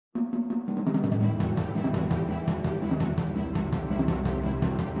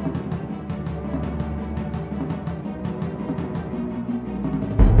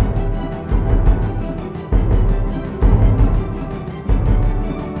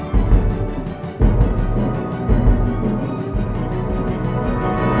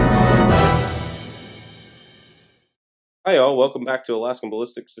Hi all, welcome back to Alaskan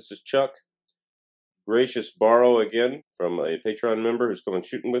Ballistics. This is Chuck. Gracious borrow again from a Patreon member who's coming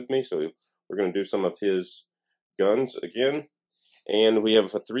shooting with me, so we're going to do some of his guns again. And we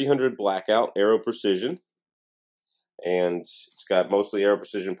have a 300 Blackout AERO Precision, and it's got mostly AERO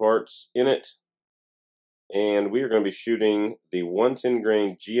Precision parts in it. And we are going to be shooting the 110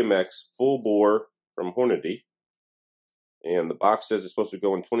 grain GMX full bore from Hornady. And the box says it's supposed to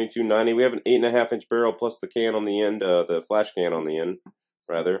go in 2290. We have an 8.5 inch barrel plus the can on the end, the flash can on the end,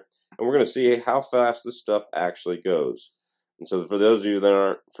 rather. And we're going to see how fast this stuff actually goes. And so for those of you that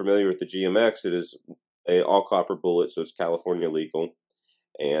aren't familiar with the GMX, it is a all copper bullet, so it's California legal.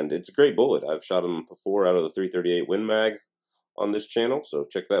 And it's a great bullet. I've shot them before out of the 338 Win Mag on this channel, so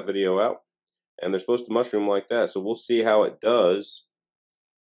check that video out. And they're supposed to mushroom like that, so we'll see how it does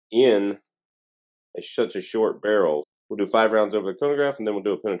in such a short barrel. We'll do 5 rounds over the chronograph, and then we'll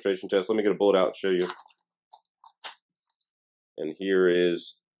do a penetration test. Let me get a bullet out and show you. And here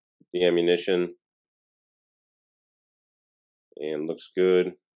is the ammunition. And looks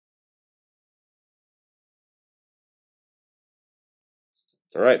good.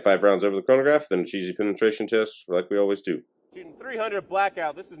 All right, 5 rounds over the chronograph, then a cheesy penetration test like we always do. Shooting 300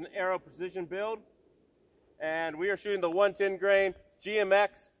 Blackout. This is an AERO Precision build. And we are shooting the 110 grain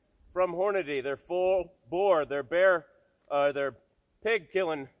GMX from Hornady. They're full bore, they're their pig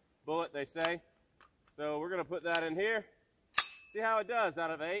killing bullet, they say. So we're going to put that in here, see how it does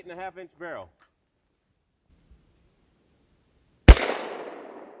out of an 8.5 inch barrel.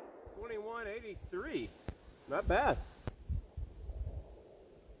 2183, not bad.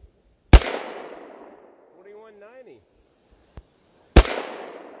 2190,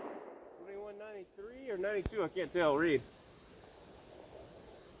 2193 or 92, I can't tell, read.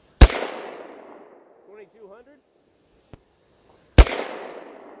 2200.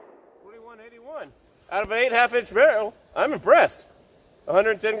 2181. Out of an 8.5 inch barrel, I'm impressed.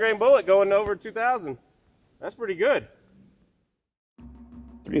 110 grain bullet going over 2,000. That's pretty good.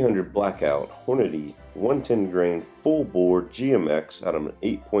 300 Blackout Hornady 110 grain full bore GMX out of an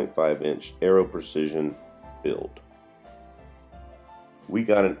 8.5 inch AERO Precision build. We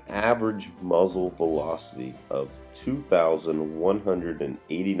got an average muzzle velocity of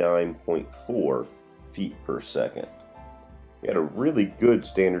 2,189.4 feet per second. We had a really good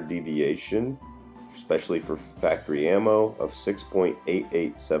standard deviation, especially for factory ammo, of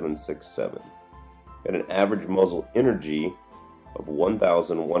 6.88767. We had an average muzzle energy of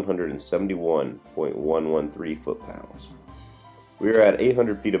 1,171.113 foot-pounds. We were at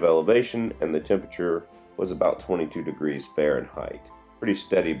 800 feet of elevation, and the temperature was about 22 degrees Fahrenheit. Pretty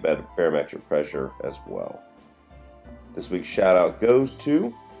steady barometric pressure as well. This week's shout out goes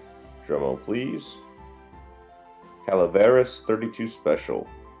to, drumroll please, Calaveras 32 Special.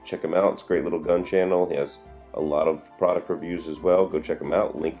 Check him out. It's a great little gun channel. He has a lot of product reviews as well. Go check him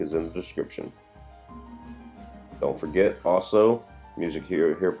out. Link is in the description. Don't forget, also, music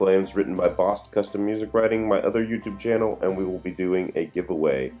here playing is written by Boss Custom Music Writing, my other YouTube channel, and we will be doing a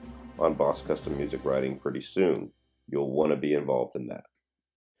giveaway on Boss Custom Music Writing pretty soon. You'll want to be involved in that.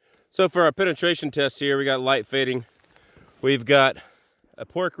 So for our penetration test here, we got light fading. We've got a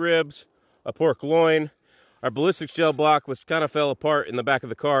pork ribs, a pork loin, our ballistics gel block, which kind of fell apart in the back of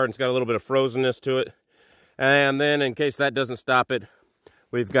the car and it's got a little bit of frozenness to it. And then in case that doesn't stop it,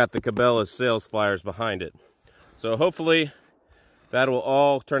 we've got the Cabela's sales flyers behind it. So hopefully that will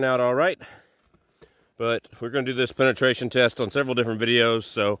all turn out all right. But we're going to do this penetration test on several different videos,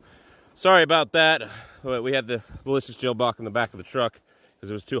 so sorry about that. We had the ballistics gel block in the back of the truck because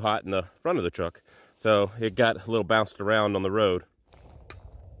it was too hot in the front of the truck. So it got a little bounced around on the road.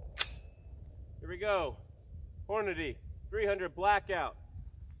 Here we go. Hornady 300 Blackout,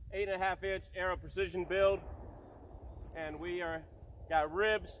 8.5 inch AERO Precision build, and we got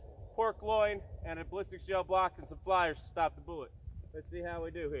ribs, pork loin, and a ballistics gel block and some flyers to stop the bullet. Let's see how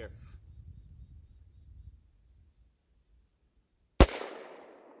we do here. Well,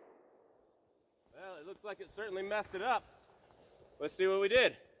 it looks like it certainly messed it up. Let's see what we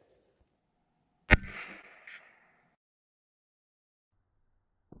did.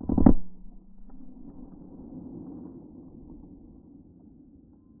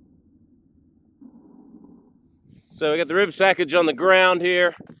 So we got the ribs package on the ground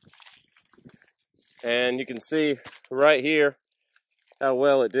here, and you can see right here how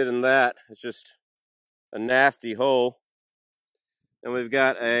well it did in that. It's just a nasty hole. And we've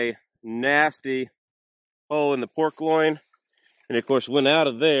got a nasty hole in the pork loin, and of course went out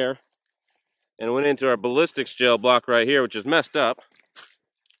of there and went into our ballistics gel block right here, which is messed up.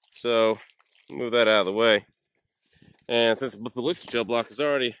 So move that out of the way. And since the ballistics gel block is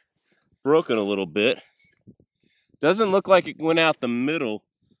already broken a little bit, Doesn't look like it went out the middle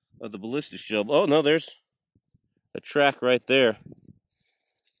of the ballistics gel. Oh no, there's a track right there.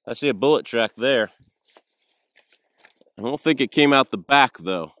 I see a bullet track there. I don't think it came out the back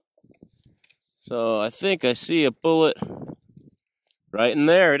though. So I think I see a bullet right in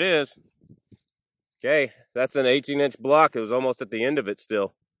there. It is. Okay, that's an 18-inch block. It was almost at the end of it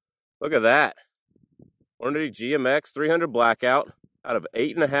still. Look at that. Hornady GMX 300 Blackout out of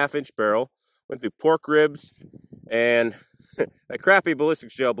 8.5-inch barrel. Went through pork ribs and a crappy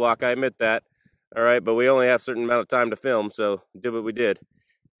ballistics gel block, I admit that. All right, but we only have a certain amount of time to film, so did what we did.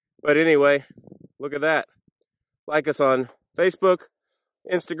 But anyway, look at that. Like us on Facebook,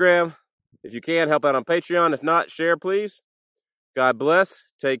 Instagram. If you can, help out on Patreon. If not, share, please. God bless.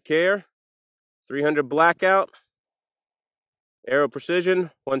 Take care. 300 Blackout. AERO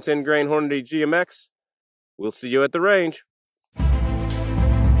Precision. 110 grain Hornady GMX. We'll see you at the range.